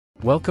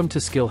Welcome to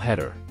Skill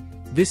Header.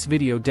 This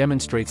video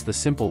demonstrates the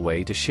simple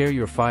way to share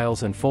your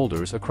files and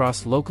folders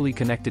across locally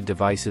connected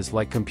devices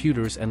like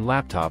computers and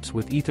laptops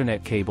with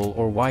Ethernet cable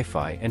or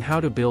Wi-Fi, and how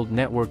to build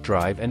network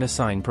drive and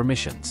assign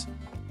permissions.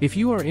 If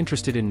you are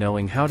interested in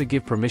knowing how to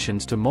give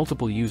permissions to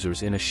multiple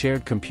users in a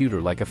shared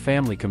computer like a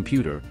family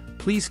computer,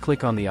 please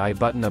click on the I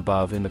button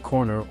above in the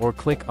corner or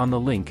click on the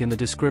link in the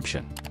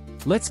description.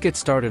 Let's get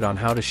started on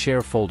how to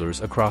share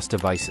folders across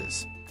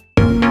devices.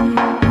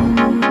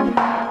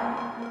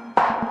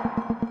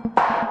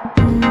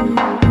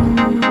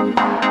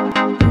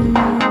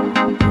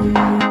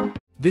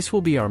 This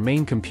will be our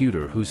main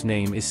computer, whose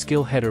name is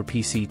Skill Header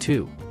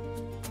PC2.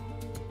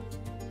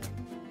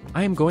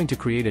 I am going to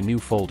create a new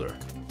folder.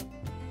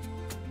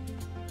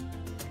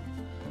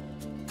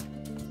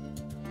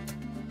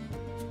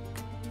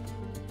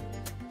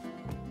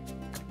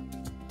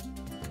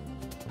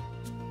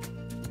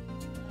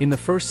 In the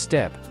first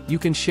step, you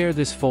can share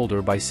this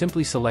folder by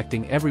simply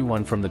selecting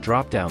everyone from the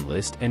drop-down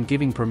list and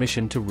giving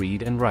permission to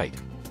read and write.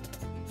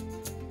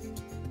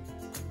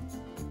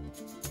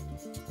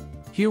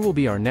 Here will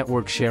be our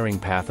network sharing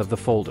path of the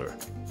folder.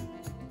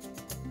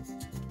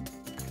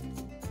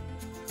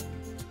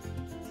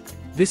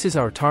 This is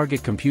our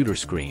target computer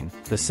screen,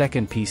 the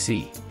second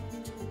PC.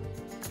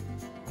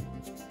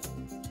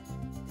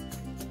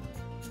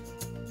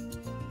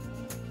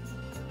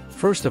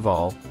 First of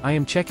all, I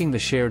am checking the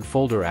shared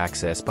folder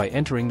access by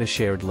entering the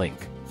shared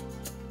link.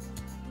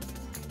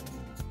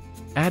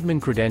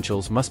 Admin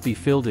credentials must be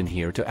filled in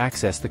here to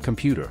access the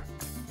computer.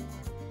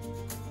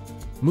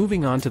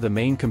 Moving on to the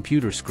main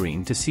computer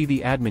screen to see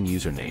the admin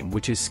username,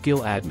 which is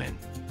Skill Admin.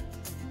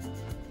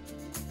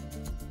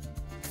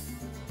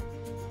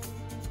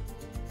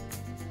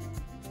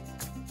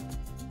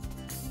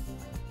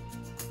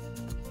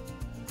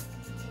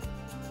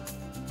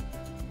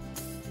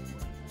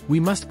 We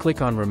must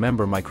click on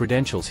Remember My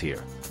Credentials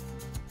here.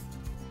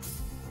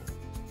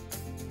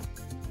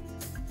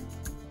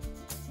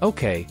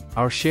 Okay,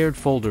 our shared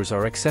folders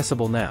are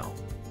accessible now.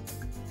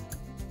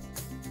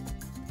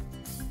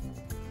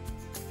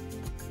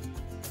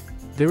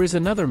 There is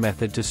another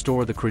method to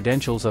store the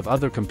credentials of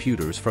other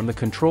computers from the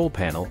control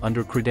panel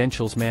under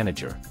Credentials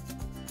Manager.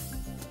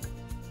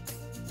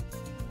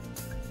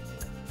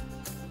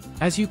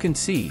 As you can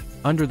see,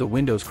 under the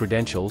Windows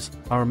credentials,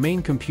 our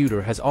main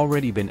computer has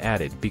already been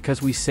added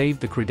because we saved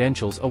the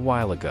credentials a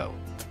while ago.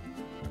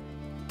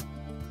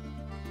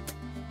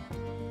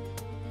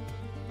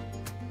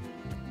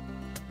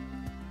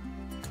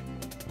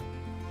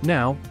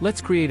 Now, let's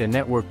create a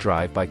network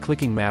drive by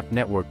clicking Map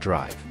Network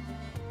Drive.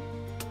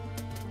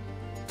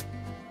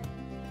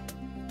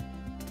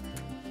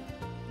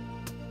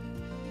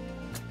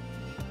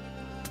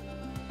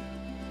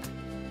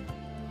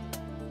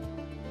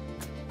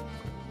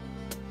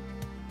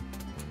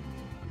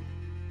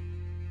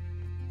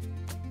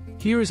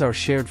 Here is our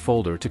shared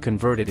folder to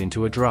convert it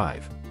into a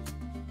drive.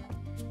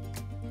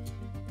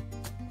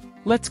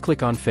 Let's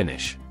click on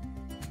Finish.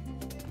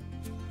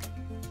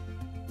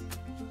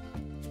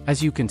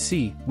 As you can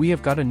see, we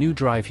have got a new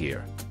drive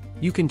here.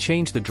 You can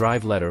change the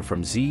drive letter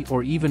from Z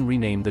or even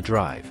rename the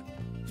drive.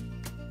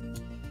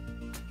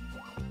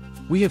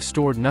 We have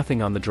stored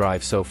nothing on the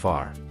drive so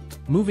far.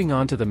 Moving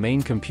on to the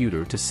main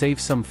computer to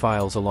save some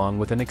files along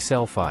with an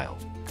Excel file.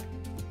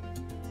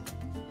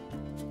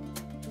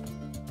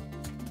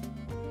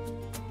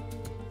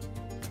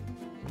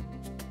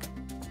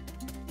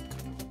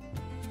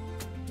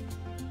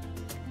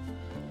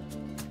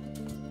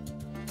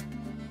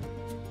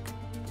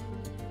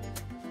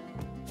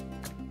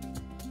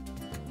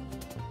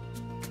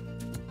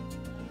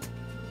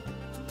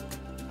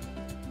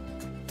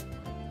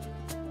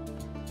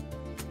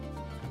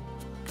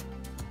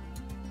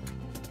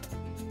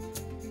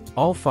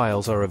 All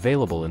files are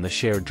available in the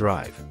shared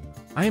drive.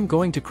 I am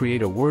going to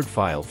create a Word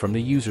file from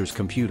the user's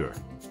computer.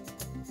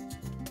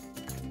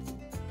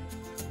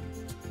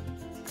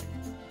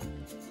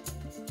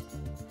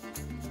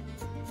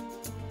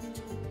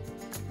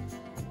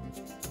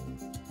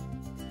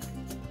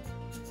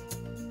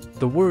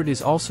 The Word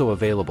is also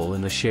available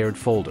in the shared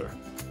folder.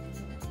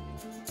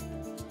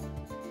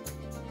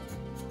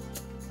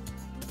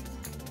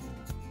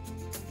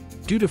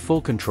 Due to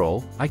full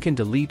control, I can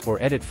delete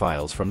or edit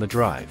files from the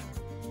drive.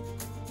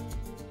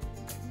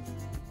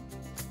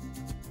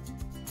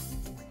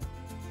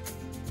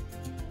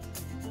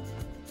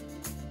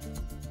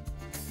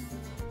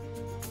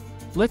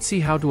 Let's see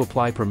how to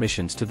apply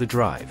permissions to the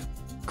drive.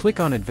 Click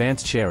on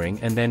Advanced Sharing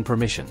and then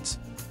Permissions.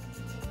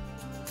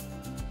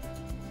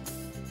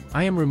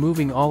 I am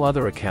removing all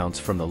other accounts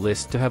from the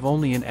list to have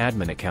only an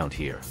admin account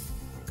here.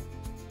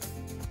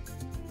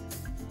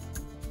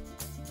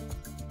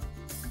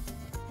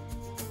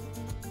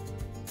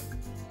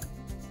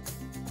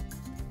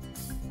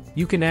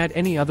 You can add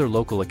any other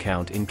local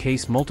account in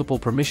case multiple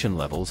permission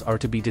levels are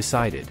to be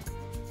decided.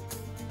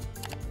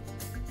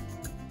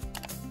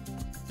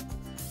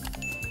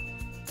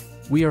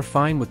 We are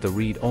fine with the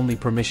read-only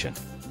permission.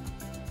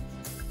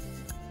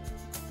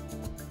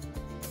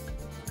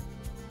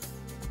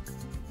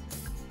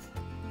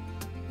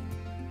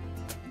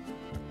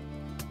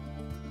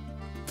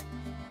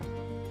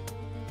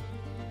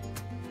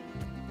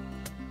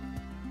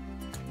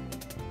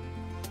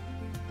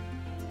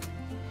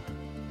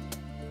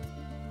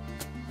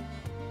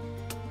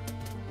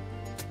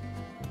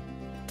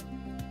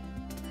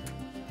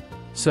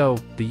 So,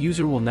 the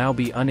user will now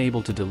be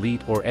unable to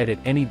delete or edit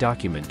any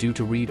document due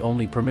to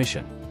read-only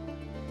permission.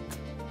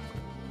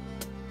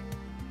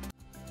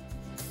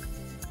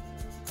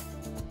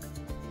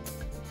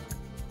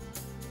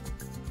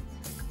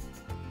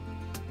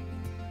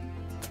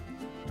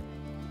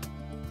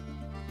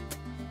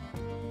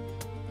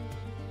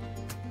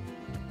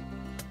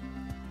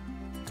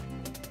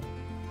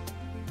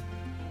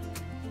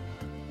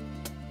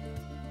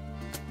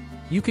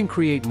 You can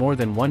create more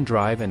than one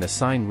drive and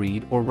assign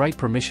read or write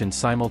permissions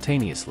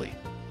simultaneously.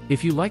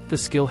 If you liked the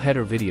skill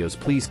header videos,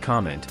 please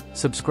comment,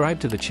 subscribe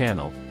to the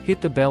channel, hit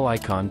the bell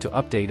icon to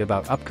update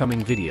about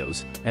upcoming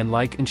videos, and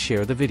like and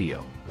share the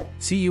video.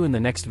 See you in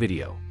the next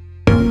video.